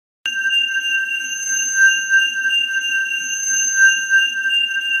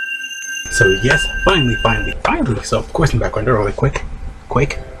So yes, finally. So of course in the background, they're really quick,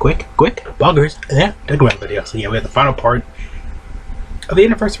 buggers. Yeah, Dokkan video. So yeah, we have the final part of the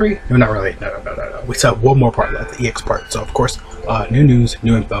anniversary. No, not really. No. We still have one more part left, the EX part. So of course, new news,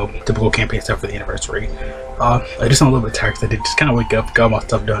 new info, typical campaign stuff for the anniversary. I just sound a little bit tired because I did just kind of wake up, got my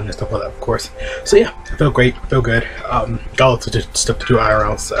stuff done and stuff like that, of course. So yeah, I feel great, feel good. Got lots of stuff to do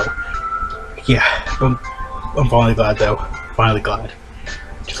IRL. So yeah, I'm finally glad though. Finally glad.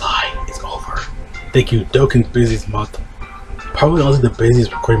 July is over. Thank you, Dokkan's busiest month. Probably honestly the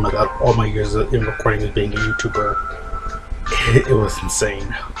busiest recording month out of all my years in recording as being a YouTuber. It was insane.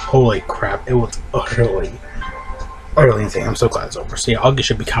 Holy crap, it was utterly insane. I'm so glad it's over. So yeah, August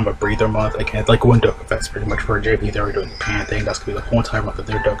should be kind of a breather month. Again, like one Dokkan Fest pretty much for JP. They're doing the Pan thing. That's gonna be the whole entire month of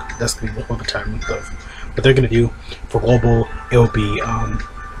their Dokkan. That's gonna be the whole entire month of what they're gonna do. For global, it'll be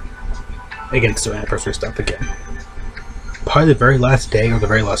again, still anniversary stuff again. Probably the very last day or the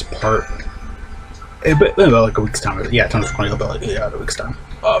very last part. About like a week's time. Yeah, time's going about like a week's time.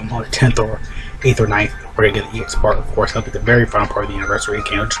 On the 10th or 8th or 9th, we're gonna get the EX part. Of course, that'll be the very final part of the anniversary.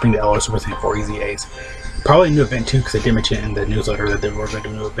 Again, I'll just bring the LR Super Saiyan 4 EZA'S. Probably a new event too, because I did mention in the newsletter that they were going to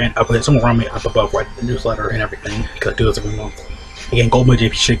do a new event. I'll put it somewhere around me up above right the newsletter and everything, because I do this every month. Again, Global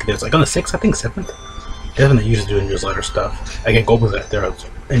JP should get this like on the 6th, I think 7th. That's when they usually do newsletter stuff. Again, Global's out there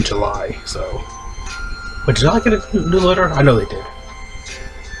in July, so. But did I get a newsletter? I know they did.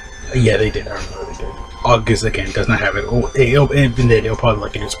 Yeah, they did. I remember they did. August again does not have it. It'll probably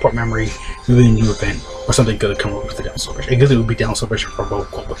like a new support memory, maybe a new event, or something good to come up with the down celebration. I guess it would be down celebration for both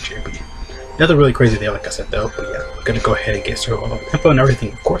Global and JP. Nothing really crazy there, like I said though. But yeah, we're gonna go ahead and get started with all the info and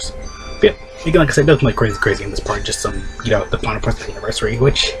everything, of course. But yeah, again, like I said, nothing like crazy in this part. Just some, the final part of the anniversary,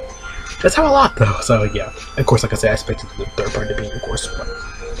 which that's how a lot though. So yeah, of course, like I said, I expected the third part to be, of course.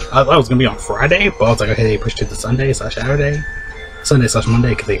 But I was gonna be on Friday, but I was like, okay, they pushed it to Sunday/Saturday. Sunday/Monday,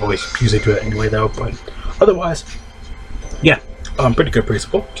 because they always usually do it anyway though. But otherwise, yeah, pretty good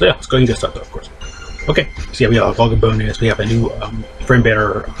principle. So yeah, let's go ahead and get started though, of course. Okay, so yeah, we have a vlogger bonus. We have a new friend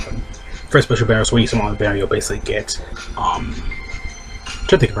banner, friend special banner. So when you summon on the banner, you'll basically get trying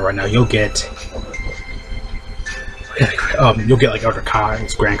to think of it right now. You'll get like other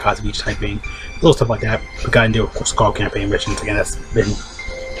cards, grand cards of each typing, little stuff like that. We got into, of course, call campaign missions. Again, that's been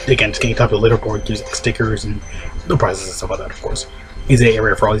just getting top of the leaderboard, using stickers and no prizes and stuff like that, of course. EZA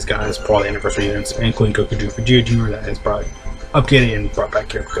area for all these guys, for all the anniversary events, including Goku for Vegeta Jr. that is brought updated and brought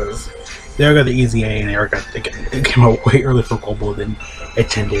back here because they got the EZA and it came out way early for global than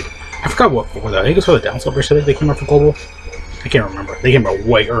intended. I forgot what for though. I think it's for the down celebration. I think they came out for global. I can't remember. They came out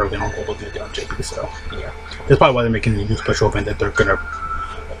way early on global than they did on JP. So yeah, that's probably why they're making the new special event that they're gonna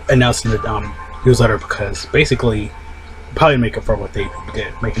announce in the newsletter, because basically probably make up for what they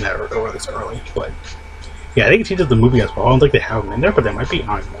did making that release early. But yeah, I think it teaches the movie as well. I don't think they have them in there, but they might be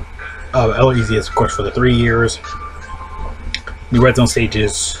on them. LEZ is of course for the 3 years. New Red Zone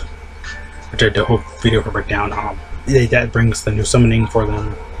stages, which I did a whole video for breakdown. That brings the new summoning for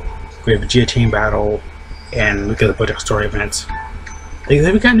them. We have a Vegeta team battle, and we got a bunch of story events. We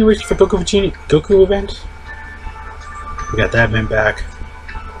got new races for Goku event. We got that event back.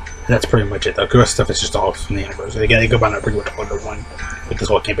 And that's pretty much it. The rest stuff is just all from the anniversary. Again, they go about pretty much one with this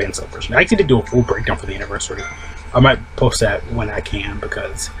whole campaign celebration. I actually did do a full breakdown for the anniversary. I might post that when I can,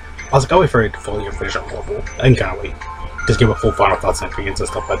 because I was like, I'll wait for it to fully finish on global. I can kind of wait. Just give a full final thoughts and opinions and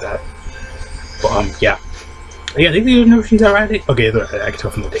stuff like that. But yeah. Yeah, I think the anniversary's already. Okay, I can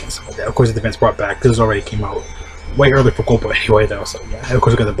tell from the date and stuff like that. Of course, the event's brought back. This already came out way early for global anyway, though. So yeah, and of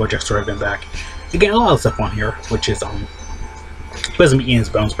course we got the BoJack story event back. Again, a lot of stuff on here, which is doesn't meet Ian's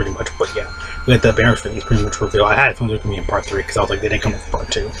bones pretty much, but yeah, we got the banners for these pretty much revealed. I had a feeling they were going to be in part 3 because I was like, they didn't come out for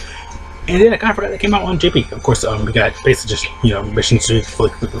part 2. And then I kind of forgot they came out on JP. Of course, we got basically just, missions to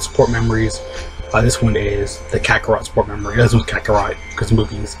with the support memories. This one is the Kakarot support memory. This one's Kakarot because the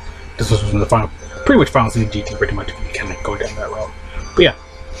movies. This was from the pretty much final season GT, pretty much, if you kind of go down that route. But yeah,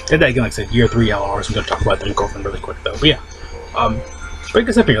 and that again, like I said, year 3 LRs. I'm going to talk about them and go over them really quick though. But yeah, pretty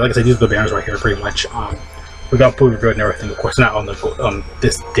good stuff here. Like I said, these are the banners right here, pretty much. We got food review and everything, of course, not on the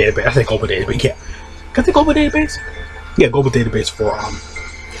this database. I say global database, yeah. Got the global database? Yeah, global database for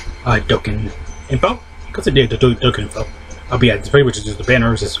Dokkan info. Got the Dokkan info. But yeah, it's pretty much just the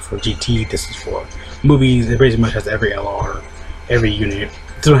banners. This is for GT. This is for movies. It pretty much has every LR, every unit.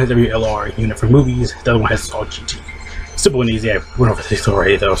 This one has every LR unit for movies. The other one has all GT. Simple and easy. I went over this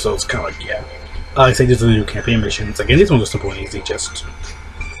already though, so it's kind of like yeah. Like I say, these are the new campaign missions. Again, these ones are simple and easy. Just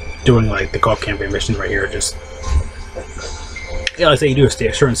doing like the co-op campaign missions right here. Just yeah, like I say, you do a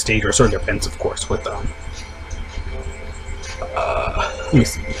certain stage or certain events, of course, with let me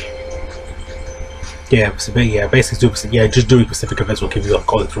see. Yeah, yeah, basically just doing specific events will give you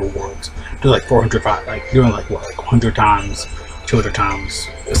like all the rewards. Do like 405, like doing like what, like 100 times, 200 times,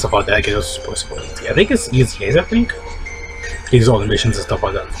 and stuff like that. Again, those are super easy. I think it's EZA'S, I think. These are all the missions and stuff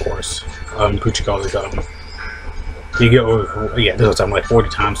like that, of course. Which you call it, you get over, yeah, this was time like 40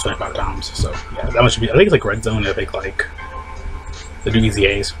 times, 25 times. So yeah, that much should be. I think it's like Red Zone. I think like the new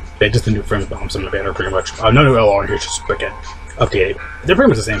EZA'S. They just the new friends bombs in the banner pretty much. No new LR here, just again updated. They're pretty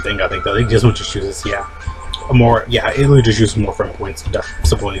much the same thing, I think. Though they just want to choose, yeah, more, yeah, it really just uses more friend points. That's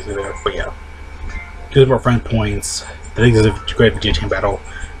simple easy there, but yeah, just more friend points. I think there's a great Vegeta battle.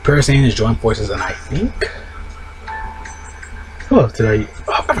 Parasaiyan is joint forces, and I think. Oh,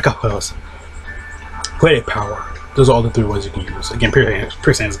 I forgot what else. Great power. Those are all the 3 ones you can use. Again,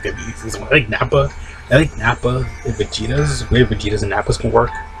 Parasaiyan is gonna be easy. I think Nappa and Vegeta's, great Vegetas and Nappas can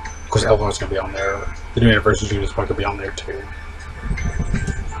work. Of course, LR's gonna be on there. The new anniversary Junior is probably gonna be on there too.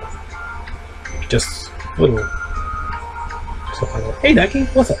 Just little stuff like that. Hey, Ducky,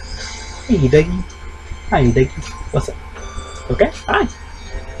 what's up? Hey, Ducky. Hi, Ducky. What's up? Okay. Hi.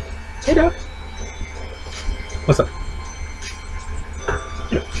 Hey, Duck. What's up?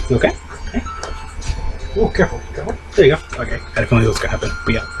 You okay? Hey. Oh, careful, careful. There you go. Okay, I had a feeling this was gonna happen.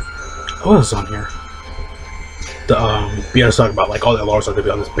 But yeah, what else is on here? The we had to talk about like all the LRs are gonna be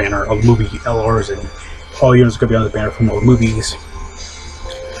on this banner, all the movie LRs, and all units are gonna be on the banner from all the movies.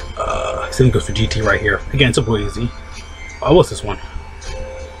 Same goes for GT right here. Again, simple, easy. What's this one?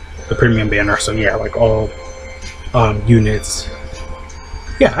 The premium banner. So yeah, like all units.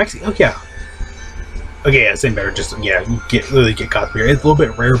 Yeah, actually, oh yeah. Okay, yeah, same banner. Just yeah, you literally get cosplay. It's a little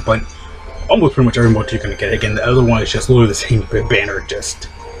bit rare, but almost pretty much every multi you're gonna get. Again, the other one is just literally the same banner, just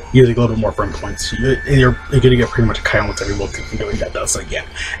using a little bit more friend points. You're gonna get pretty much a Kai almost every multi from doing that though. So yeah,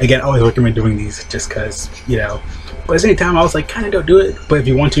 again, I always recommend doing these just because, you know. But at the same time, I was like, kind of don't do it. But if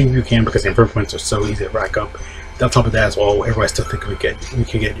you want to, you can, because the friend points are so easy to rack up. On top of that as well, everybody still think we can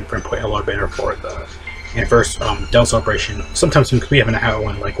get your friend point LR banner for the first Dell celebration. Sometimes soon, because we haven't had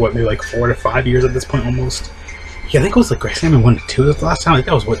one like what, maybe like 4 to 5 years at this point almost. Yeah, I think it was like Great Salmon 1 to 2 the last time. I think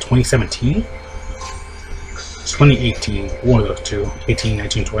that was what, 2017, 2018, one of those two. 18,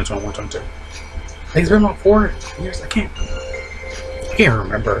 19, 20, 21, 22. I think it's been about 4 years. I can't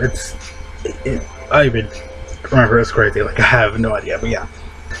remember. I even remember, it's crazy. Like I have no idea, but yeah.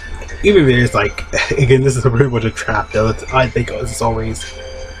 Even if it is like, again, this is pretty much a trap though. I think it's always,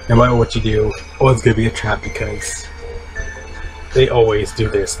 no matter what you do, always gonna be a trap, because they always do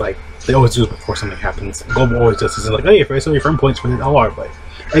this. Like they always do it before something happens. Global always does this, like, hey, so your friend points for the LR. But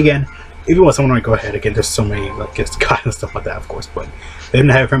again, if you want someone to go ahead, again, there's so many like gifts got and stuff like that, of course. But they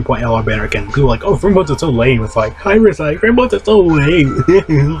didn't have a friend point LR banner. Again, people are like, oh, friend points are so lame. It's like, hi, it's like friend points are so lame.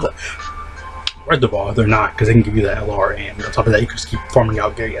 First of all, they're not, because they can give you that LR, and on top of that, you can just keep farming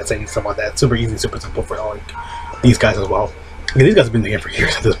out Gigas and stuff like that. Super easy, super simple for like these guys as well. Okay, these guys have been in the game for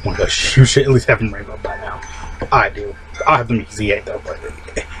years at this point. Like, you should at least have them rainbow by now. I do. I have them EZA though, but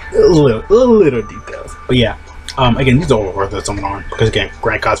little details. But yeah, again, these are all worth it someone on, because again,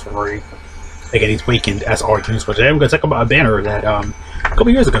 Grand Cost for free. Again, he's weakened as our units, but today we're gonna talk about a banner that a couple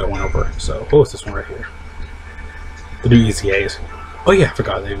years ago went over. So what was this one right here? The new EZA'S. Oh yeah, I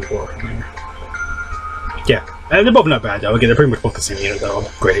forgot they were here. Yeah, and they're both not bad though. Again, they're pretty much both the same unit though,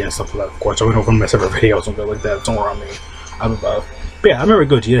 upgrading and stuff like that, of course. So we don't want to mess up our videos and go like that somewhere on me. But yeah, I remember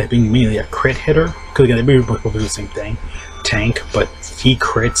Gogeta being mainly a crit hitter, because again, they both do the same thing, tank, but he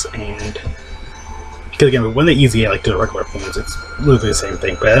crits, and because again, when they EZA like the regular forms, it's literally the same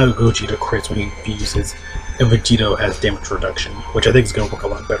thing. But I know Gogeta crits when he uses a Vegeta as damage reduction, which I think is going to work a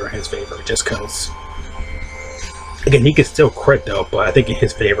lot better in his favor, just because again, he can still crit though, but I think in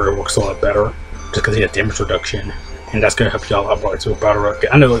his favor it works a lot better. Just because he has damage reduction, and that's going to help you out a lot more. Super Battle Rock.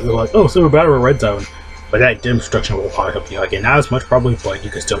 I know they're like, oh, Super Battle Red Zone, but that damage reduction will probably help you. Again, not as much probably, but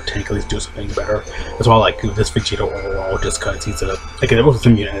you can still tank, at least do something better. That's why I like this Vegeta overall, just because he's a, again, they're both the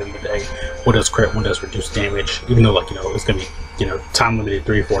same unit at the end of the day. One does crit, one does reduce damage, even though, like, you know, it's going to be, you know, time limited,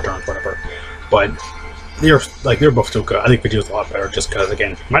 3 or 4 turns, whatever. But they're both still good. I think Vegeta's a lot better, just because,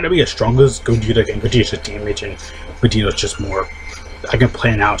 again, might not be as strong as Gogeta. Again, Vegeta's just damage, and Vegeta's just more, I can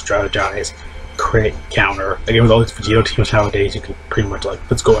plan out, strategize, crit, counter. Again, with all these Vegeta teams nowadays, you can pretty much like,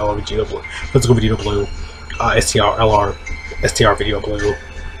 let's go LR Vegeta Blue, let's go Vegeta Blue, STR LR, STR Vegeta Blue,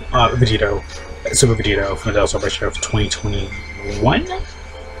 Vegeta, Super Vegeta from the Dell Celebration of 2021?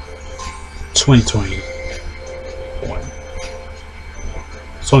 2021.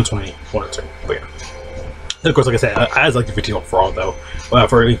 2020, 1 or 2, but yeah. And of course, like I said, I just like the Vegeta overall though.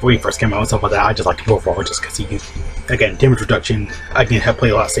 When he first came out and stuff like that, I just liked him overall just because he, again, damage reduction, I can play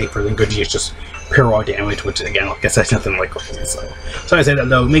a lot safer than Gogeta's just pure raw damage, which again, like I said, nothing like crazy. So I say that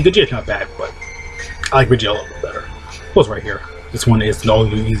though, I mean, Gogeta's not bad, but I like Vegeta a little bit better. What's right here? This one is no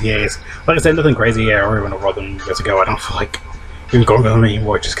new EZA'S. Like I said, nothing crazy. Yeah, I already went over them years ago. I don't feel like even going on them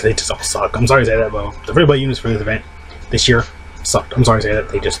anymore just because they just all suck. I'm sorry to say that, but the free play units for this event this year sucked. I'm sorry to say that,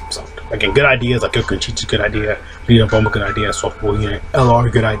 they just sucked. Again, good ideas like Goku Chichi's good idea, Vegeta Bulma good idea, Swappable unit,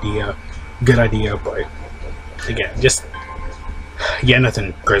 LR good idea, but again, just yeah,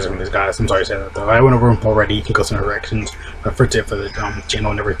 nothing crazy from these guys. I'm sorry to say that though. I went over them already. You can go some directions, but for tip for the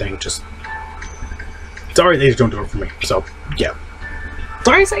channel and everything, just sorry they just don't do it for me. So yeah,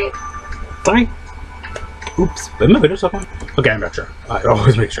 sorry to say it. Sorry. Oops. Is my video stuck on? Okay, I'm not sure. I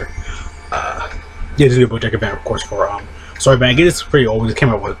always make sure. Yeah, this is a BoJack event, of course, for sorry, man. Again, it's pretty old. It came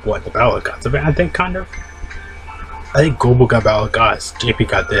out with what, the Battle of Gods event, I think, kind of. I think Global got Battle of Gods. JP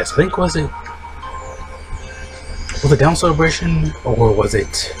got this. I think was it Down Celebration or was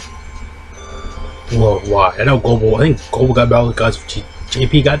it Worldwide? I know Global. I think Global got Battle of Gods.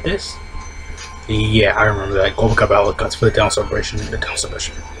 JP got this. Yeah, I remember that. Global got Battle of Gods for the Down Celebration. The Down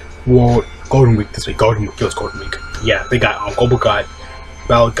Celebration. World Golden Week this week. Golden Week. It was Golden Week. Yeah, they got Global got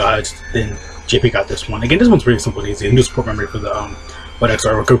Battle of Gods. Then JP got this one. Again, this one's pretty simple and easy. A new support memory for the what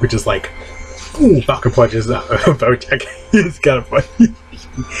XR where Goku just like ooh, Falcon punches BoJack. It's kind of funny.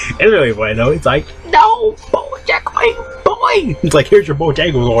 It's really funny though. It's like, no, BoJack, my boy. It's like, here's your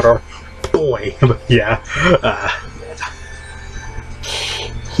BoJack order, boy. Yeah.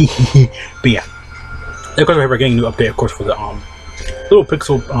 But yeah. Of course, we're getting a new update, of course, for the little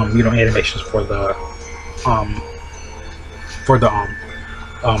pixel you know, animations for the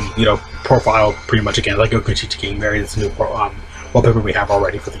you know, profile, pretty much. Again, like Goku Chichi getting married. It's a new wallpaper we have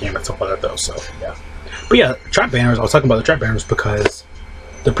already for the game and stuff like that though. So yeah. But yeah, trap banners. I was talking about the trap banners because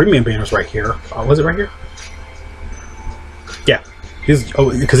the premium banners right here. Was it right here? Yeah. Because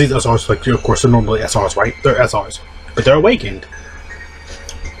these SRs, like, of course, they're normally SRs, right? They're SRs, but they're awakened.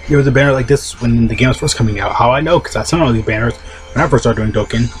 There was a banner like this when the game was first coming out. How I know? Because I saw all these banners when I first started doing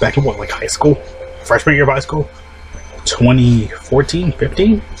Dokkan back in what, like high school, freshman year of high school, 2014,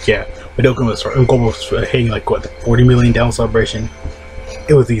 15. Yeah, when Dokkan was hitting like what, the 40 million down celebration.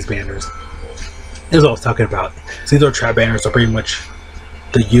 It was these banners. This is what I was talking about. So these are trap banners. Are pretty much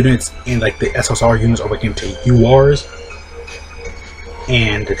the units and like the SSR units are awakening to URs,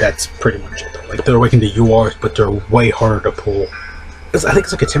 and that's pretty much it. Like they're awakening to URs, but they're way harder to pull. I think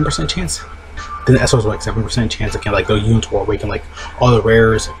it's like a 10% chance. Then the SRs are like 7% chance. Again, like the units will awaken like all the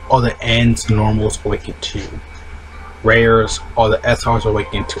rares, all the ends, normals awaken to rares, all the SRs are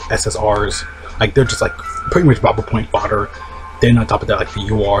awakening to SSRs. Like they're just like pretty much Bible point fodder. Then on top of that, like the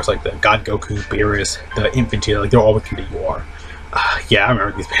URs, like the God Goku, Beerus, the Infantry, like they're all awakening to UR. Yeah, I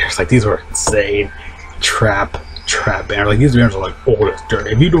remember these banners. Like these were insane. Trap banner. Like these banners are like old as dirt.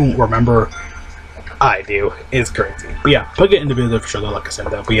 If you don't remember, I do. It's crazy. But yeah, plug it in the video for sure though, like I said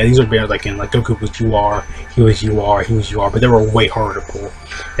though. But yeah, these are banners like in like Goku was UR, he was UR, he was UR, but they were way harder to pull.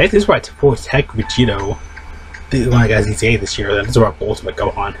 I think this is why I pulled Tech Vegeta. When I got EZA this year, this is where I pulled Ultimate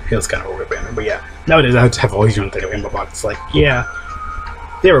Gohan. It was kind of a weird banner. But yeah, nowadays I just have all these units in my box. Like, yeah,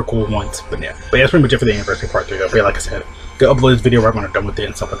 they were cool once, but yeah. But yeah, that's pretty much it for the anniversary part 3 though. But yeah, like I said, gonna upload this video right when I'm done with it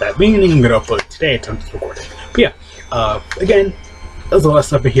and stuff like that. Meaning I'm gonna upload it today at time to record it. But yeah, again, there's a lot of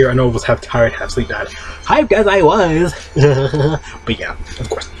stuff in here. I know I was half tired, half sleep bad. Hype guys, I was. But yeah, of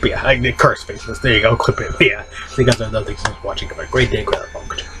course. But yeah, I did curse faces. There you go, clip it. But yeah, so you guys know, thanks for watching. Have a great day. Grab a phone.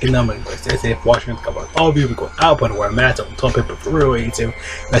 Get them and stay safe. Watching. Come on, all of you. We go out, put on wear mats on toilet paper for real. Eat safe.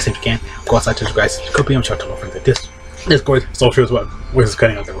 Best if you can. Go outside to you guys. Could be. I'm sure to my friends at this Discord. Socials. What was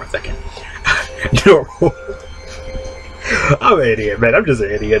cutting out there for a second. I'm an idiot, man. I'm just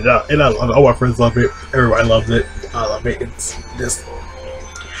an idiot, and I love it. All my friends love it. Everybody loves it. I love it. It's just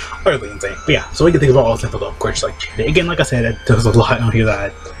utterly insane. But yeah, so we can think about all this info though, of course. Like again, like I said, there's a lot on here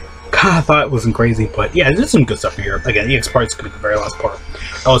that I kind of thought wasn't crazy, but yeah, there's some good stuff in here. Again, the EX part's gonna be the very last part.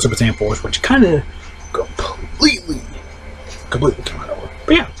 Also, Super Saiyan Force, which kind of completely came out over.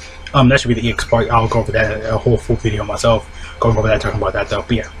 But yeah, that should be the EX part. I'll go over that a whole full video myself, going over that, talking about that though.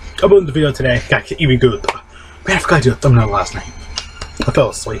 But yeah, uploading the video today. Got even good. Man, I forgot to do a thumbnail last night. I fell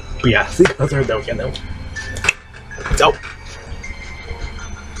asleep. But yeah, see you guys there though. It's out.